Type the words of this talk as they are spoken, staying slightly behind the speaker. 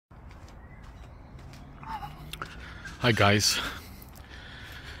Hi guys,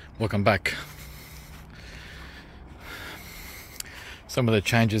 welcome back. Some of the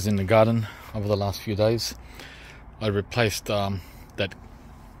changes in the garden over the last few days. I replaced that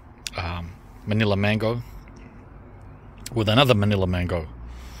Manila mango with another Manila mango.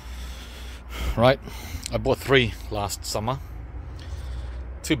 Right, I bought 3 last summer,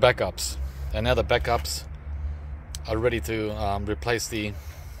 2 backups, and now the backups are ready to replace the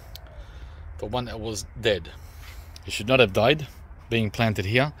one that was dead. It should not have died being planted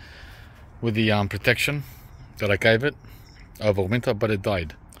here with the protection that I gave it over winter, but it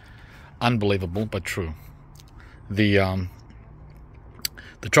died. Unbelievable, but true. The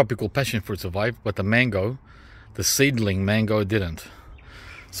tropical passion fruit survived, but the mango, the seedling mango, didn't.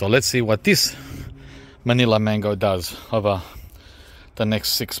 So let's see what this Manila mango does over the next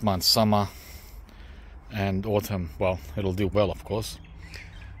 6 months, summer and autumn. Well, it'll do well, of course.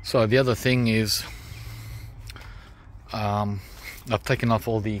 So the other thing is I've taken off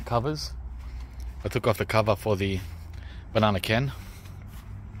all the covers. I took off the cover for the banana can,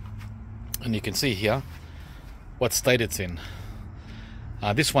 and you can see here what state it's in.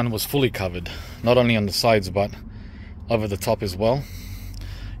 This one was fully covered, not only on the sides but over the top as well.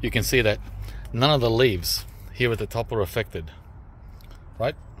 You can see that none of the leaves here at the top were affected,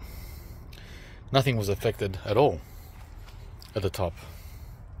 right? Nothing was affected at all at the top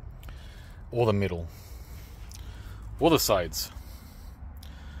or the middle or the sides.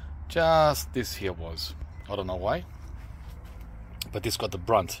 Just this here was. I don't know why, but this got the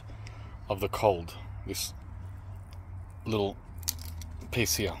brunt of the cold, this little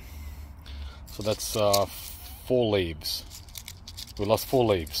piece here. So that's 4 leaves. We lost 4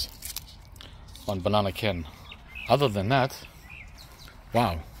 leaves on banana can. Other than that,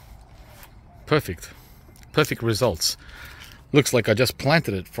 wow, perfect results. Looks like I just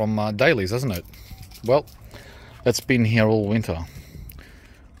planted it from dailies, doesn't it? Well, that's been here all winter,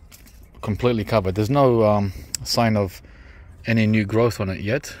 completely covered. There's no sign of any new growth on it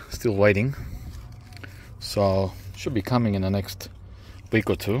yet. Still waiting. So should be coming in the next week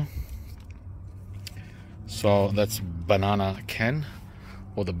or 2. So that's banana can,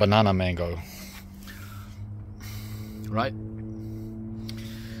 or the banana mango, right?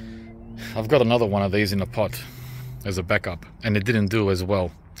 I've got another one of these in a pot as a backup, and it didn't do as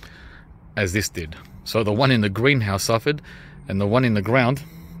well as this did. So the one in the greenhouse suffered, and the one in the ground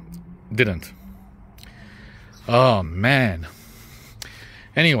didn't. Oh man.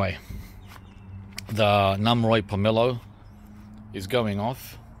 Anyway, the Namroy pomelo is going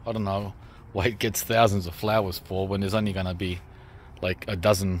off. I don't know why it gets thousands of flowers for when there's only going to be like a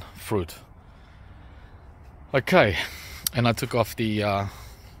dozen fruit. Okay, and I took off the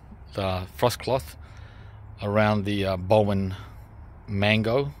frost cloth around the Bowen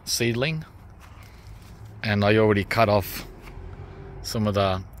mango seedling, and I already cut off some of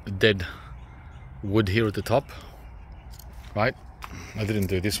the dead wood here at the top, right? I didn't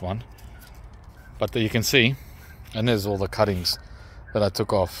do this one, but you can see, and there's all the cuttings that I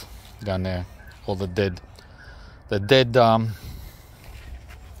took off down there, all the dead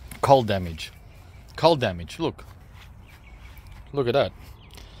cold damage. Look at that.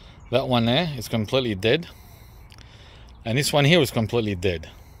 That one there is completely dead, and this one here is completely dead,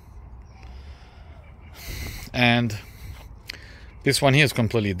 and this one here is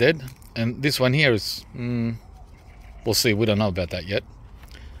completely dead, and this one here is we'll see, we don't know about that yet.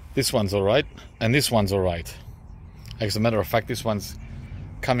 This one's all right, and this one's all right. As a matter of fact, this one's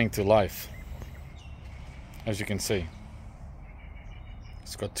coming to life, as you can see.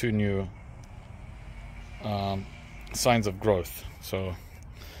 It's got 2 new signs of growth. So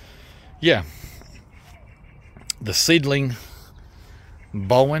yeah, the seedling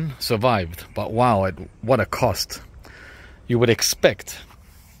Bowen survived, but wow, at what a cost. You would expect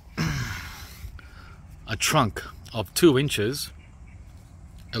a trunk of 2 inches,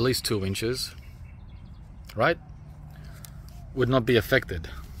 at least 2 inches, right, would not be affected,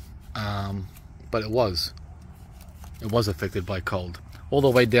 but it was affected by cold, all the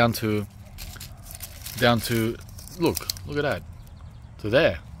way down to look at that, to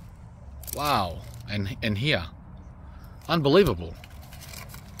there. Wow. And here, unbelievable.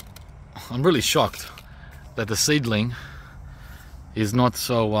 I'm really shocked that the seedling is not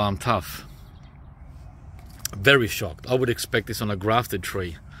so tough. Very shocked. I would expect this on a grafted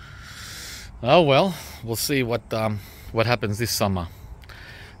tree. Oh well, we'll see what happens this summer.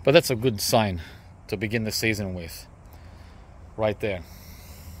 But that's a good sign to begin the season with, right there.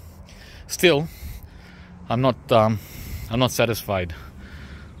 Still, I'm not satisfied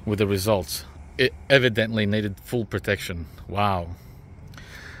with the results. It evidently needed full protection. Wow.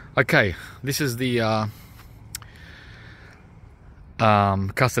 Okay, this is the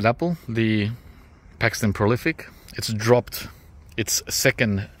custard apple, the Paxton Prolific. It's dropped its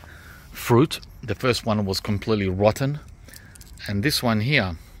second fruit. The first one was completely rotten, and this one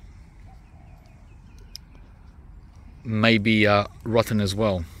here may be rotten as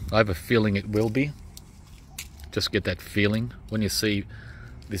well. I have a feeling it will be. Just get that feeling when you see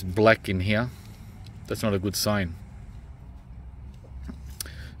this black in here. That's not a good sign.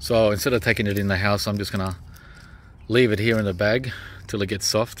 So instead of taking it in the house, I'm just gonna leave it here in the bag till it gets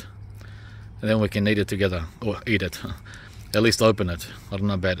soft, and then we can eat it together, or eat it, at least open it. I don't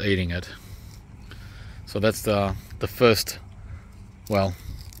know about eating it. So that's the first, well,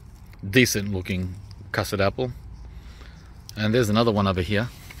 decent looking custard apple. And there's another one over here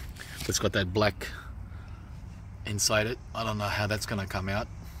that's got that black inside it. I don't know how that's gonna come out,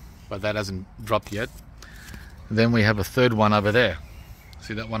 but that hasn't dropped yet. And then we have a third one over there.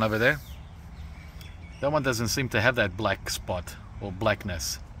 See that one over there? That one doesn't seem to have that black spot or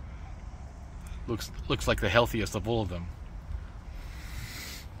blackness. Looks like the healthiest of all of them.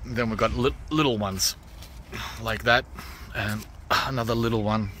 And then we've got little ones like that, and another little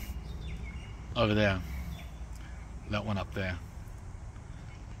one over there. That one up there.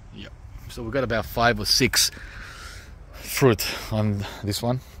 Yep. So we've got about 5 or 6 fruit on this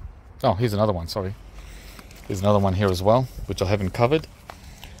one. Oh, here's another one, sorry. There's another one here as well, which I haven't covered.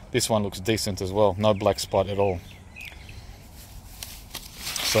 This one looks decent as well. No black spot at all.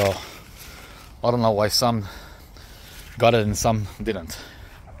 So I don't know why some got it and some didn't.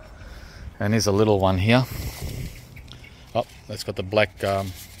 And here's a little one here. Oh, that's got the black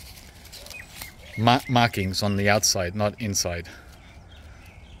markings on the outside, not inside.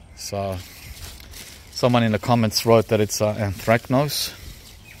 So someone in the comments wrote that it's anthracnose.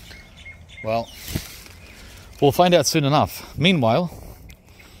 Well, we'll find out soon enough. Meanwhile,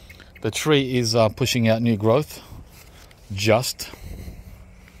 the tree is pushing out new growth. Just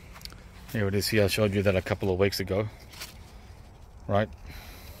here it is here. I showed you that a couple of weeks ago, right?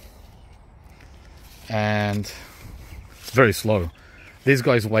 And it's very slow. These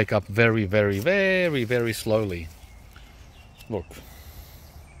guys wake up very, very, very, very slowly. Look,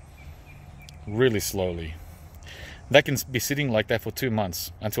 really slowly. They can be sitting like that for 2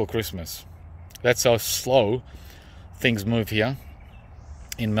 months until Christmas. That's how slow things move here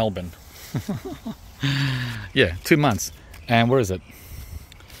in Melbourne. Yeah, 2 months. And where is it?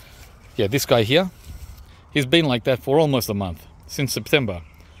 Yeah, this guy here, he's been like that for almost a month, since September.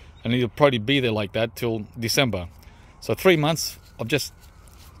 And he'll probably be there like that till December. So 3 months of just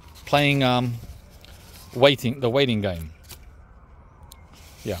playing the waiting game.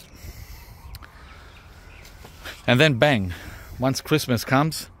 Yeah. And then bang, once Christmas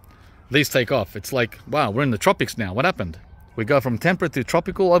comes, these take off. It's like, wow, we're in the tropics now. What happened? We go from temperate to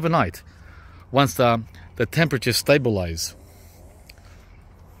tropical overnight. Once the temperatures stabilize.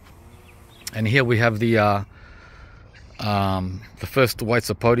 And here we have the first white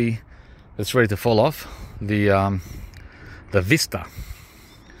sapote that's ready to fall off. The Vista.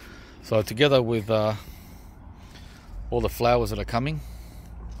 So together with all the flowers that are coming,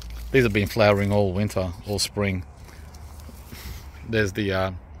 these have been flowering all winter, all spring. There's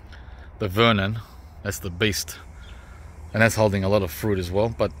the Vernon, that's the beast, and that's holding a lot of fruit as well.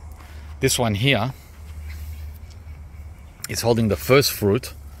 But this one here is holding the first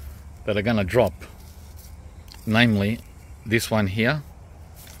fruit that are gonna drop, namely this one here,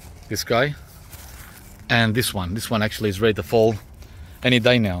 this guy, and this one. This one actually is ready to fall any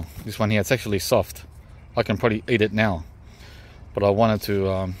day now. This one here, it's actually soft. I can probably eat it now, but I wanted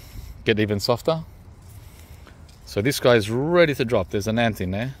to get even softer. So this guy is ready to drop. There's an ant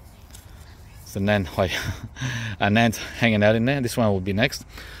in there. It's an ant, an ant hanging out in there. This one will be next.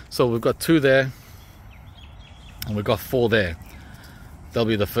 So we've got 2 there, and we've got 4 there. They'll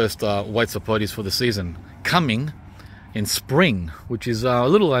be the first white sapotes for the season, coming in spring, which is a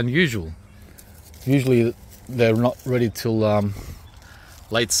little unusual. Usually they're not ready till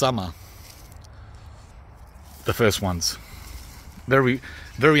late summer, the first ones. Very,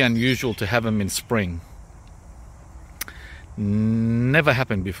 very unusual to have them in spring. Never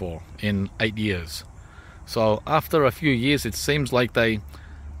happened before in 8 years. So after a few years, it seems like they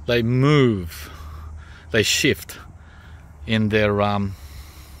move, they shift in their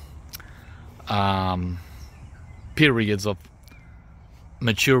periods of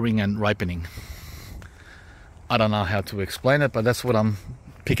maturing and ripening. I don't know how to explain it, but that's what I'm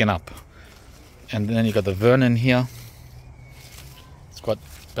picking up. And then you got the Vernon here. It's got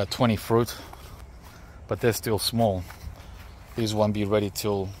about 20 fruit, but they're still small. These won't be ready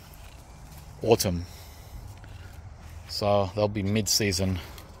till autumn. So they'll be mid-season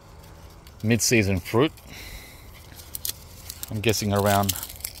fruit. I'm guessing around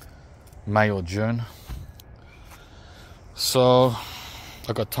May or June. So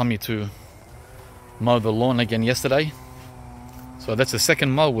I got Tommy to mow the lawn again yesterday. So that's the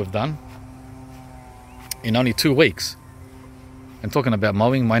second mow we've done in only 2 weeks. And talking about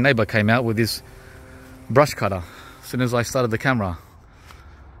mowing, my neighbor came out with his brush cutter as soon as I started the camera.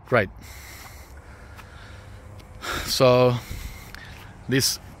 Great. So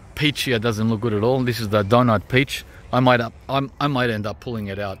this peach here doesn't look good at all. This is the donut peach. I might end up pulling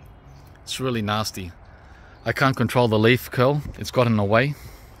it out. It's really nasty. I can't control the leaf curl. It's gotten away.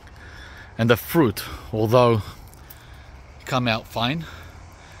 And the fruit, although come out fine,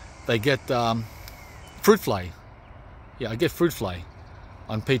 they get fruit fly. Yeah, I get fruit fly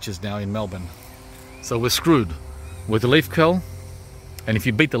on peaches now in Melbourne. So we're screwed with the leaf curl. And if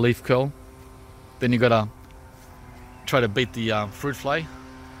you beat the leaf curl, then you gotta try to beat the fruit fly,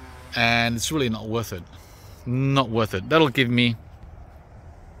 and it's really not worth it. Not worth it. That'll give me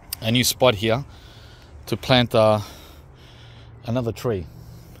a new spot here to plant another tree.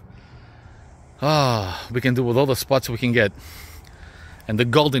 We can do with all the spots we can get. And the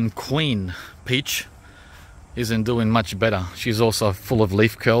Golden Queen peach isn't doing much better. She's also full of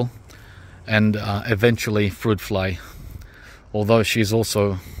leaf curl and eventually fruit fly. Although she's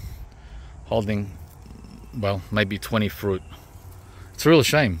also holding, well, maybe 20 fruit. It's a real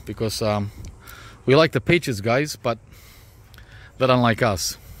shame because we like the peaches, guys, but they don't like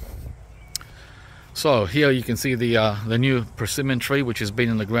us. So here you can see the new persimmon tree, which has been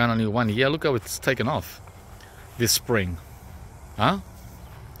in the ground only 1 year. Look how it's taken off this spring. Huh?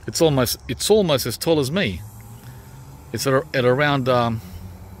 It's almost as tall as me. It's at around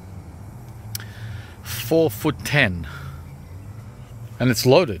 4'10", and it's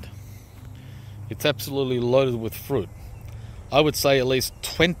loaded. It's absolutely loaded with fruit. I would say at least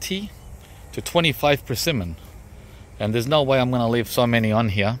 20 to 25 persimmon, and there's no way I'm going to leave so many on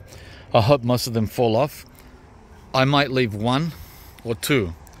here. I hope most of them fall off. I might leave 1 or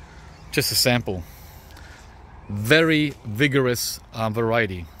 2, just a sample. Very vigorous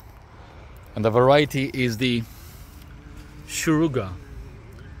variety, and the variety is the Shuruga,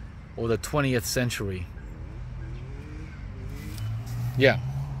 or the 20th century. Yeah,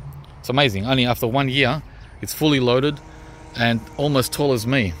 it's amazing. Only after 1 year, it's fully loaded and almost tall as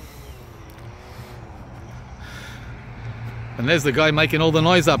me. And there's the guy making all the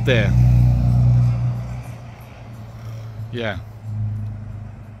noise up there. Yeah.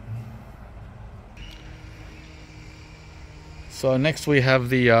 So next we have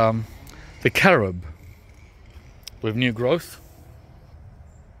the carob with new growth.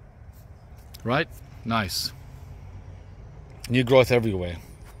 Right? Nice. New growth everywhere.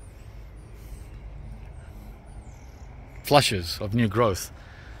 Flushes of new growth.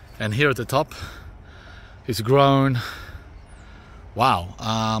 And here at the top, it's grown. Wow.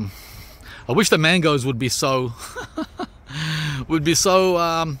 I wish the mangoes would be so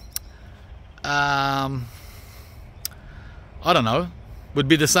I don't know, would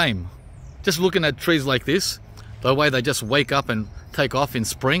be the same. Just looking at trees like this, the way they just wake up and take off in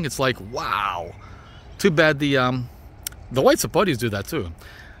spring, it's like, wow. Too bad the white sapotes do that too.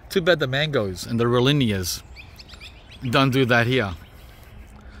 Too bad the mangoes and the rolinias don't do that here.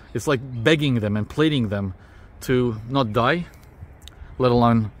 It's like begging them and pleading them to not die, let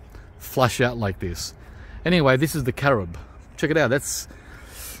alone flush out like this. Anyway, this is the carob. Check it out. That's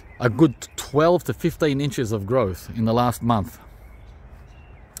a good 12 to 15 inches of growth in the last month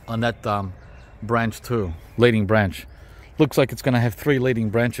on that branch too, leading branch. Looks like it's going to have 3 leading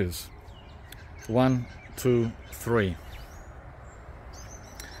branches. 1, 2, 3.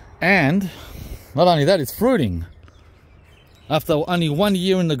 And not only that, it's fruiting. After only 1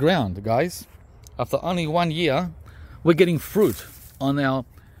 year in the ground, guys. After only 1 year, we're getting fruit on our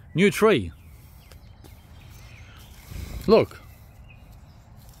new tree. Look.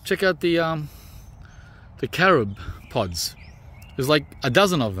 Check out the carob pods. There's like a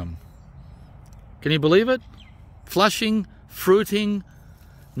dozen of them. Can you believe it? Flushing, fruiting,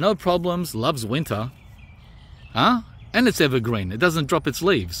 no problems, loves winter. Huh? And it's evergreen. It doesn't drop its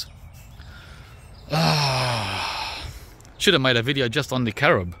leaves. Should have made a video just on the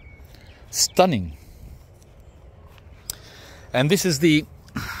carob. Stunning. And this is the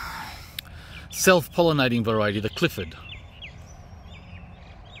self-pollinating variety, the Clifford.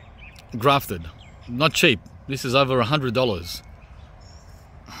 Grafted. Not cheap. This is over $100.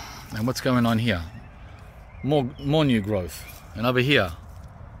 And what's going on here? More new growth. And over here,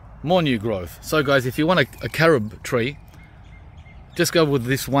 more new growth. So guys, if you want a carob tree, just go with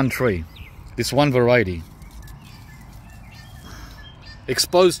this one tree, this one variety.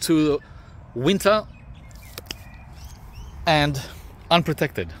 Exposed to winter and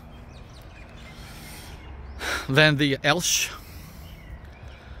unprotected. Then the Elsh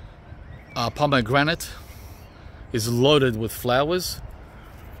pomegranate is loaded with flowers,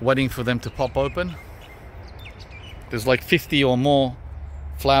 waiting for them to pop open. There's like 50 or more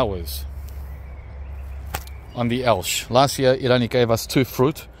flowers on the Elsh. Last year it only gave us 2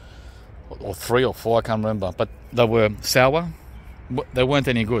 fruit, or 3 or 4, I can't remember, but they were sour. They weren't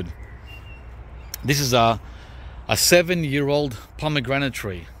any good. This is a 7-year-old pomegranate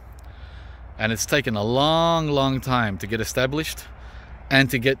tree, and it's taken a long time to get established and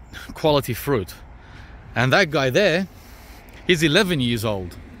to get quality fruit. And that guy there, he's 11 years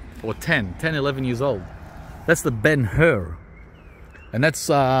old, or 11 years old. That's the Ben Hur, and that's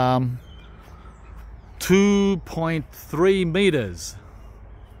 2.3 meters,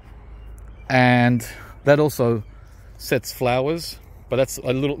 and that also sets flowers, but that's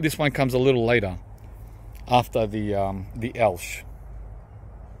a little. This one comes a little later, after the Elsh.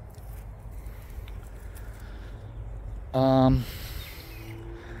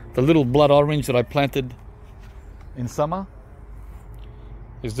 The little blood orange that I planted in summer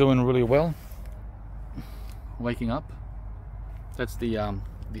is doing really well, waking up. That's the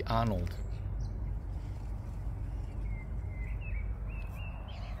Arnold,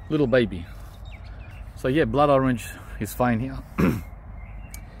 little baby. So yeah, blood orange is fine here.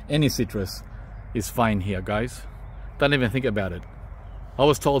 Any citrus is fine here, guys. Don't even think about it. I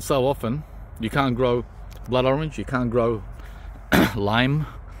was told so often, you can't grow blood orange, you can't grow lime,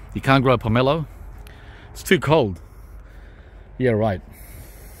 you can't grow pomelo. It's too cold. Yeah, right.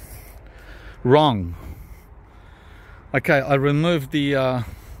 Wrong. Okay, I removed the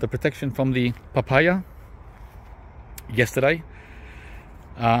protection from the papaya yesterday,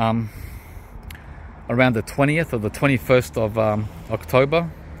 around the 20th or the 21st of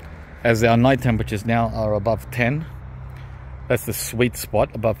October, as our night temperatures now are above 10. That's the sweet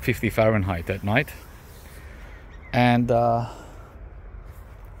spot, above 50 Fahrenheit at night. And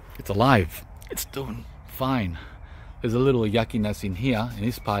it's alive. It's doing fine. There's a little yuckiness in here, in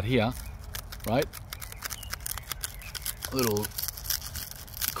this part here, right? A little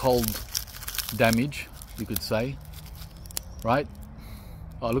cold damage, you could say, right?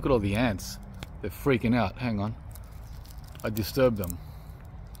 Oh, look at all the ants. They're freaking out. Hang on. I disturbed them.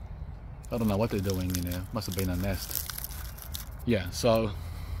 I don't know what they're doing in there. Must have been a nest. Yeah, so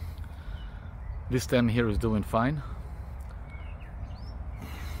this stem here is doing fine.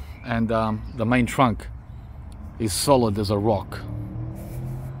 And the main trunk is solid as a rock.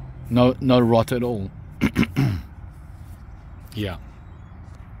 No rot at all. Yeah.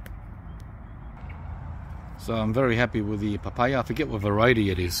 So I'm very happy with the papaya. I forget what variety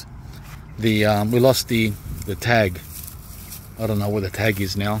it is. We lost the tag. I don't know where the tag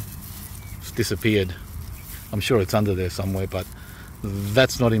is now. It's disappeared. I'm sure it's under there somewhere, but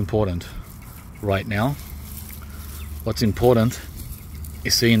that's not important right now. What's important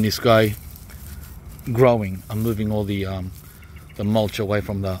is seeing this guy growing. I'm moving all the mulch away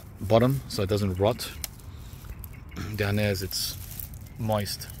from the bottom so it doesn't rot. Down there it's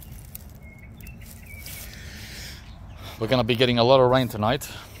moist. We're going to be getting a lot of rain tonight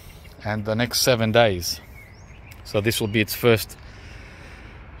and the next 7 days. So this will be its first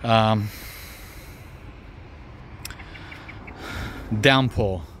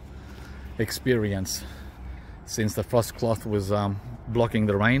downpour experience since the frost cloth was blocking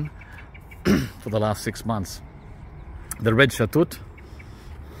the rain for the last 6 months. The red shatut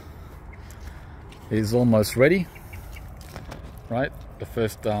is almost ready, right? The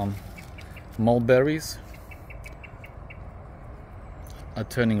first mulberries are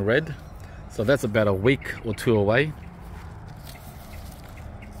turning red, so that's about a week or 2 away.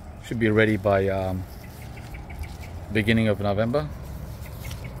 Should be ready by beginning of November.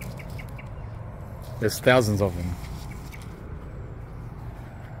 There's thousands of them.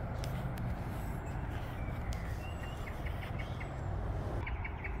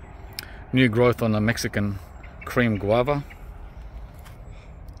 New growth on the Mexican cream guava.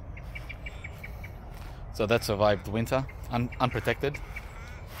 So that survived winter unprotected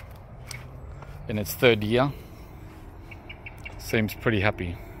in its 3rd year. Seems pretty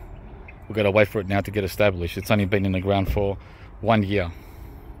happy. We've got to wait for it now to get established. It's only been in the ground for 1 year.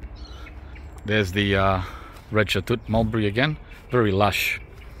 There's the red shatut mulberry again, very lush.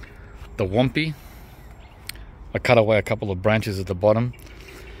 The wampy, I cut away a couple of branches at the bottom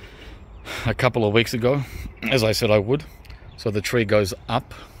a couple of weeks ago, as I said I would, so the tree goes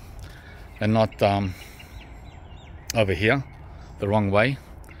up and not over here the wrong way.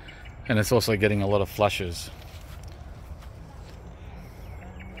 And it's also getting a lot of flushes,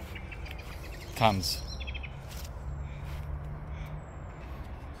 tons.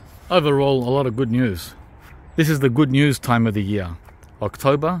 overall, a lot of good news. This is the good news time of the year.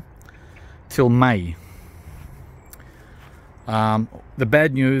 October till May. The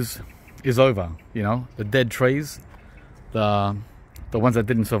bad news is over, you know, the dead trees, the ones that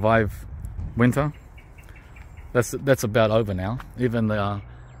didn't survive winter, that's about over now. Even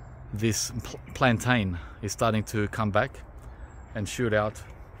this plantain is starting to come back and shoot out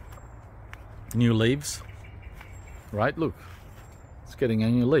new leaves, right? Look, it's getting a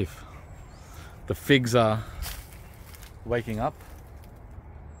new leaf. The figs are waking up.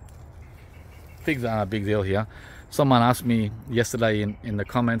 Figs aren't a big deal here. Someone asked me yesterday in the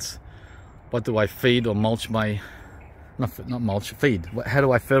comments, what do I feed or mulch my, not mulch, feed. How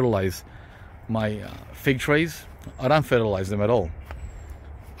do I fertilize my fig trees? I don't fertilize them at all.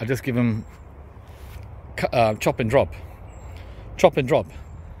 I just give them chop and drop. Chop and drop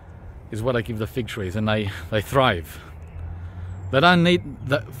is what I give the fig trees, and they thrive.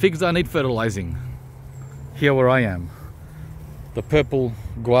 The figs don't need fertilizing. Here where I am, the purple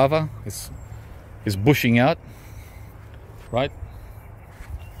guava is bushing out, right?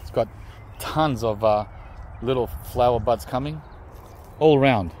 It's got tons of little flower buds coming all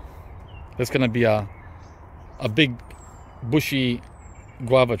around. There's going to be a big bushy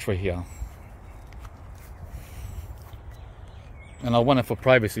guava tree here, and I want it for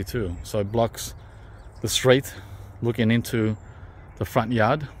privacy too, so it blocks the street looking into the front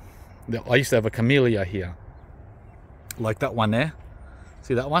yard. I used to have a camellia here, like that one there.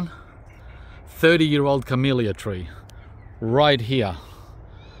 See that one? 30-year-old camellia tree right here,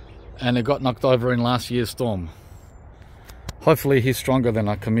 and it got knocked over in last year's storm. Hopefully he's stronger than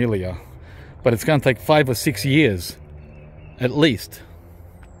a camellia, but it's going to take 5 or 6 years at least.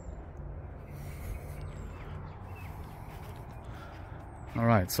 All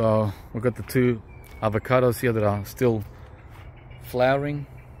right, so we've got the 2 avocados here that are still flowering.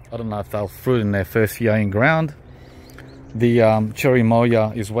 I don't know if they'll fruit in their first year in ground. The cherry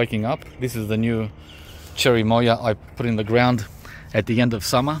moya is waking up. This is the new cherry moya I put in the ground at the end of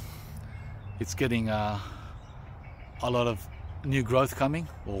summer. It's getting a lot of new growth coming,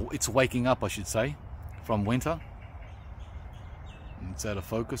 or it's waking up, I should say, from winter. It's out of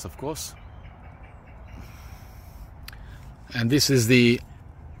focus, of course. And this is the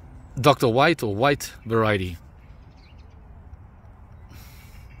Dr. White or white variety.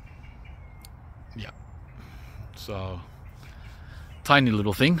 Yeah. So, tiny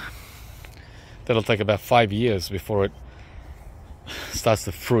little thing. That'll take about 5 years before it starts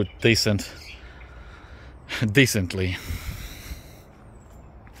to fruit decently.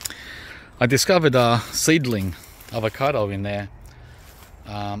 I discovered a seedling avocado in there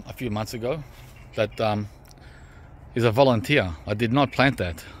a few months ago that is a volunteer. I did not plant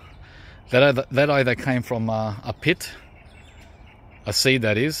that. That either came from a pit, a seed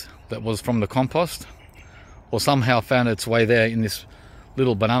that was from the compost, or somehow found its way there in this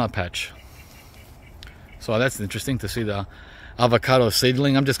little banana patch. So that's interesting to see the avocado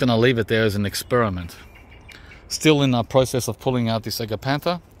seedling. I'm just going to leave it there as an experiment. Still in the process of pulling out this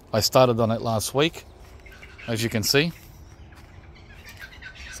agapantha. I started on it last week, as you can see.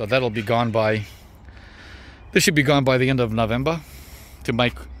 So that'll be gone by, this should be gone by the end of November, to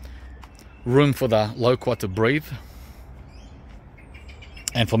make room for the loquat to breathe,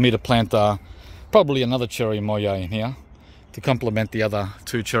 and for me to plant probably another cherry moya in here to complement the other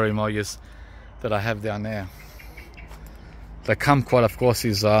 2 cherry moyas that I have down there. The kumquat, of course,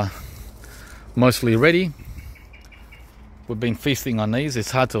 is mostly ready. We've been feasting on these. It's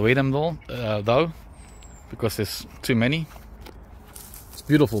hard to eat them though, because there's too many. It's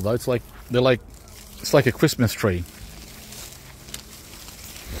beautiful though. It's like a Christmas tree.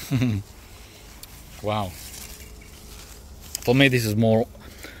 Wow. For me, this is more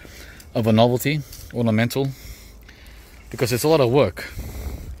of a novelty, ornamental, because it's a lot of work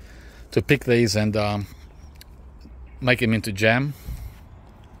to pick these and make them into jam.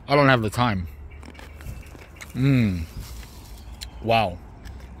 I don't have the time. Wow.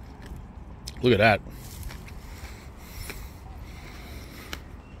 Look at that.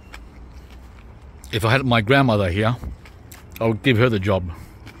 If I had my grandmother here, I would give her the job.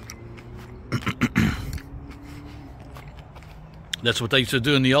 That's what they used to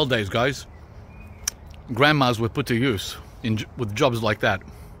do in the old days, guys. Grandmas were put to use with jobs like that.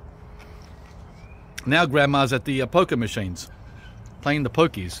 Now grandma's at the poker machines, playing the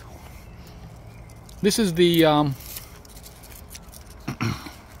pokies. This is the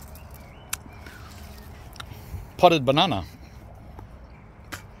potted banana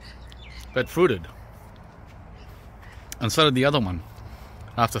that fruited, and so did the other one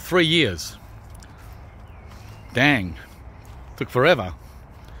after 3 years. Dang, took forever.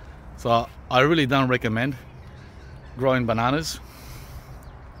 So I really don't recommend growing bananas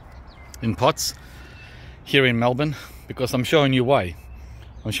in pots here in Melbourne, because I'm showing you why.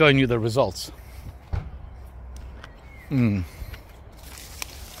 I'm showing you the results. Black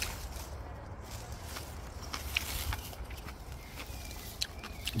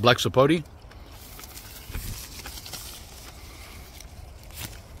sapote.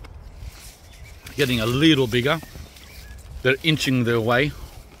 Getting a little bigger. They're inching their way,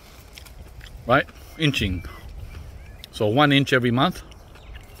 right? Inching. So 1 inch every month.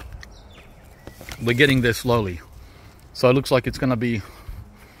 We're getting there slowly. So it looks like it's going to be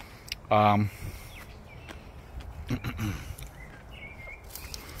a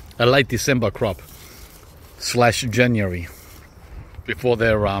late December crop / January, before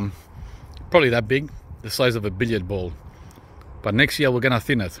they're probably that big, the size of a billiard ball. But next year we're going to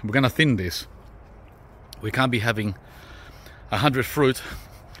thin it. We're going to thin this. We can't be having 100 fruit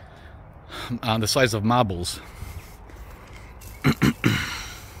the size of marbles.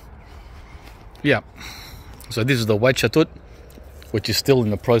 Yeah, so this is the white chatut, which is still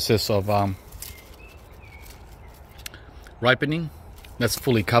in the process of ripening. That's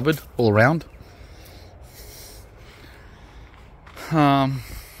fully covered all around. The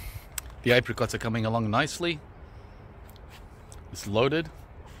apricots are coming along nicely. It's loaded.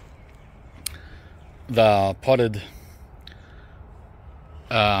 The potted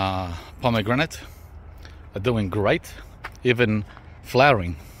pomegranate are doing great, even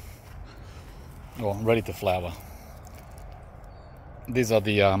flowering. Well, ready to flower. These are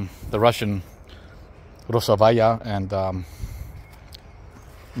the Russian Rosavaya and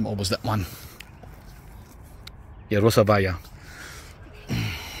what was that one? Yeah, Rosavaya.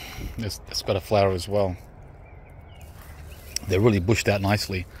 It's got a flower as well. They're really bushed out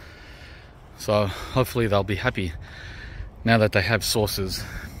nicely. So hopefully they'll be happy now that they have sources.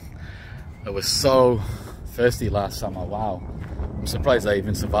 They were so thirsty last summer. Wow. I'm surprised they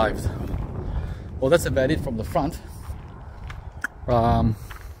even survived. Well, that's about it from the front.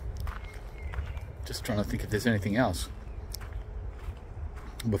 Just trying to think if there's anything else.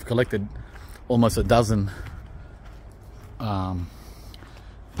 We've collected almost a dozen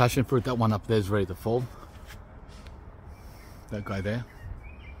passion fruit. That one up there is ready to fall. That guy there.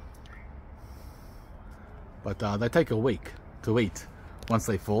 But they take a week to eat once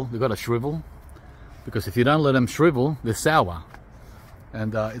they fall. They've got to shrivel, because if you don't let them shrivel, they're sour.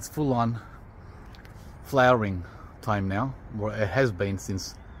 And it's full on flowering time now, or it has been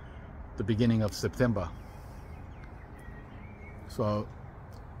since the beginning of September. So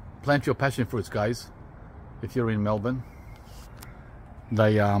plant your passion fruits, guys, if you're in Melbourne.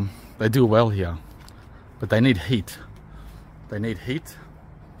 They do well here, but they need heat. They need heat,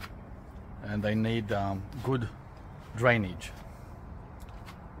 and they need good drainage.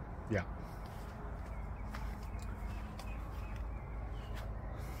 Yeah.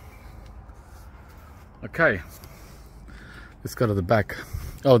 Okay, let's go to the back.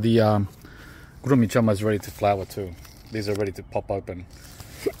 Oh, the Grumichama is ready to flower too. These are ready to pop open.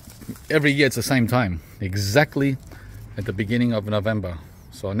 Every year it's the same time, exactly at the beginning of November.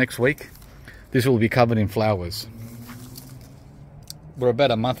 So next week, this will be covered in flowers. We're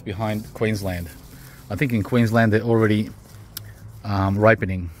about a month behind Queensland. I think in Queensland they're already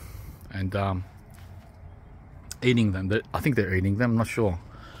ripening and eating them. I think they're eating them, I'm not sure.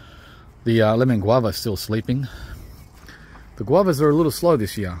 The lemon guava is still sleeping. The guavas are a little slow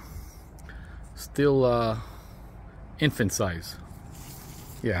this year. Still infant size.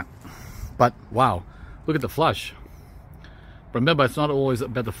 Yeah. But wow, look at the flush. Remember, it's not always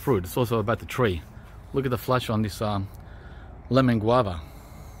about the fruit, it's also about the tree. Look at the flush on this lemon guava.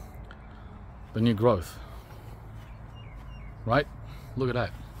 The new growth. Right? Look at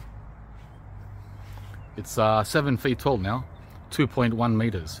that. It's 7 feet tall now, 2.1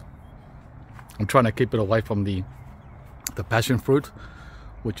 meters. I'm trying to keep it away from the passion fruit,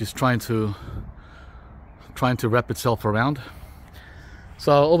 which is trying to wrap itself around.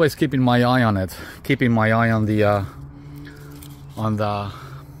 So always keeping my eye on it, keeping my eye on the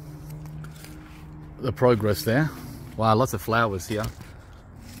progress there. Wow, lots of flowers here,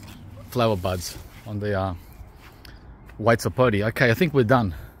 flower buds on the white sapote. Okay, I think we're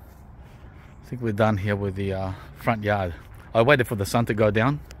done. I think we're done here with the front yard. I waited for the sun to go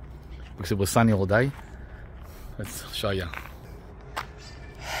down because it was sunny all day. Let's show you.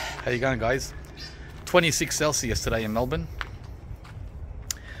 How you going, guys? 26 Celsius today in Melbourne.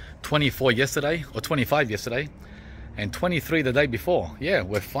 24 yesterday, or 25 yesterday, and 23 the day before. Yeah,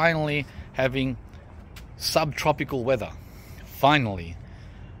 we're finally having subtropical weather. Finally,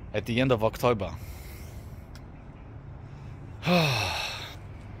 at the end of October.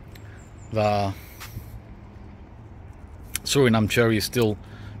 The Suriname cherry is still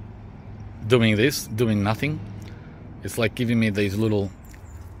doing nothing. It's like giving me these little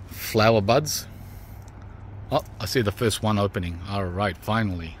flower buds. Oh, I see the first one opening. All right,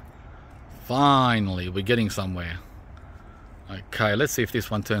 finally we're getting somewhere. Okay, let's see if this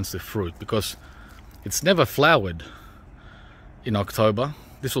one turns to fruit, because it's never flowered in October.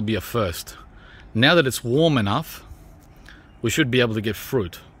 This will be a first. Now that it's warm enough, we should be able to get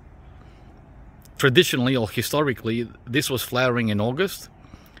fruit. Traditionally or historically, this was flowering in August,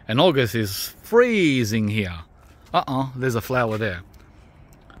 and August is freezing here. There's a flower there.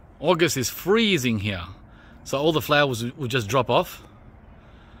 August is freezing here, so all the flowers will just drop off.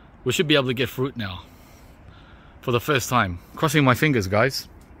 We should be able to get fruit now for the first time. Crossing my fingers, guys,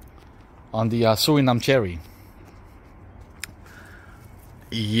 on the Suriname cherry.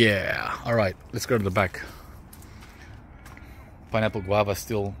 Yeah, all right, let's go to the back. Pineapple guava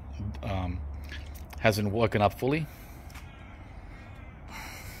still hasn't woken up fully.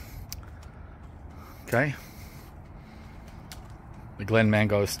 Okay. The Glen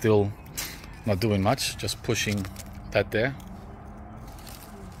mango is still not doing much, just pushing that there.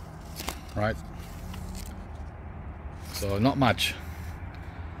 Right. So not much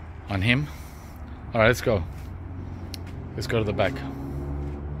on him. All right, let's go. Let's go to the back.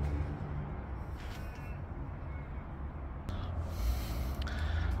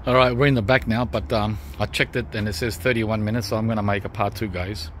 All right, we're in the back now, but I checked it and it says 31 minutes, so I'm gonna make a part 2,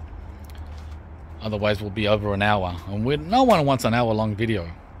 guys. Otherwise we'll be over an hour, and no one wants an hour-long video.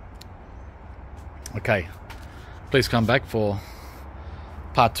 Okay, please come back for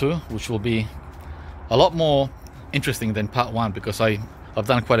part 2, which will be a lot more interesting than part 1, because I've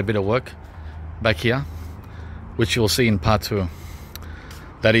done quite a bit of work back here, which you'll see in part 2.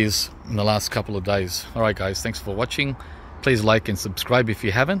 That is in the last couple of days. All right, guys, thanks for watching. Please like and subscribe if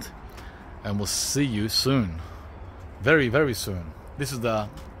you haven't, and we'll see you soon. Very, very soon. This is the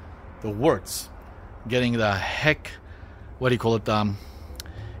worts getting the heck, what do you call it,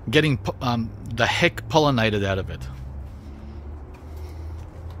 getting the heck pollinated out of it.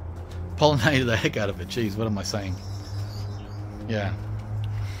 Pollinated the heck out of it. Jeez, what am I saying? Yeah.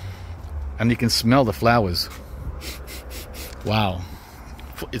 And you can smell the flowers. Wow.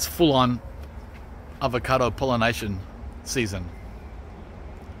 It's full on avocado pollination season.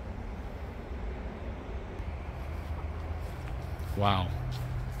 Wow.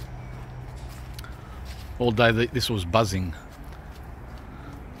 All day this was buzzing.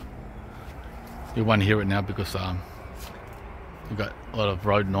 You won't hear it now because we've got a lot of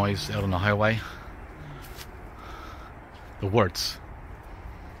road noise out on the highway. The worts.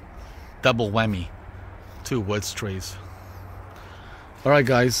 Double whammy. 2 worts trees. Alright,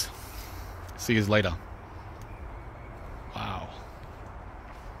 guys. See you later. Wow.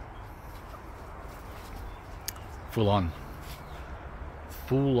 Full on.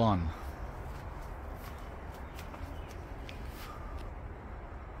 Full on.